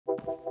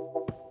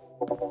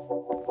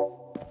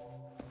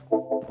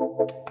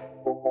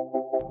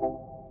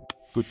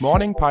Good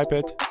morning,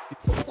 Pipette.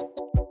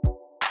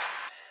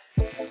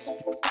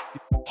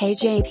 Hey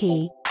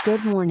JP,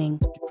 good morning.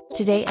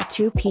 Today at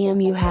 2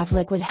 p.m. you have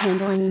liquid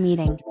handling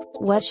meeting.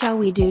 What shall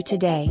we do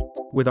today?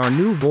 With our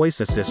new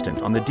voice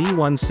assistant on the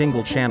D1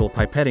 single-channel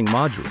pipetting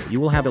module, you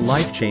will have a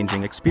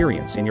life-changing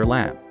experience in your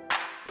lab.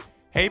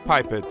 Hey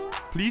Pipette,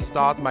 please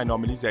start my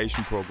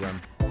normalization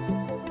program.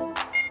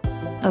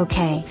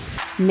 Okay.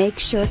 Make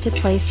sure to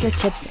place your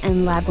tips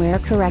and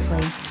labware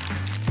correctly.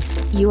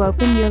 You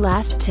open your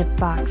last tip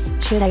box.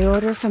 Should I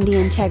order from the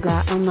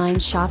INTEGRA online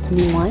shop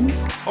new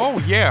ones?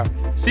 Oh yeah,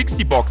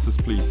 60 boxes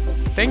please.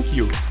 Thank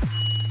you.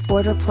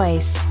 Order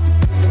placed.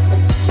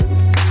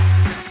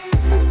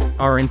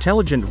 Our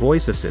intelligent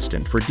voice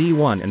assistant for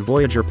D1 and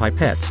Voyager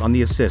pipettes on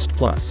the Assist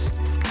Plus.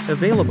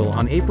 Available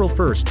on April 1,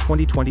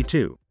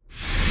 2022.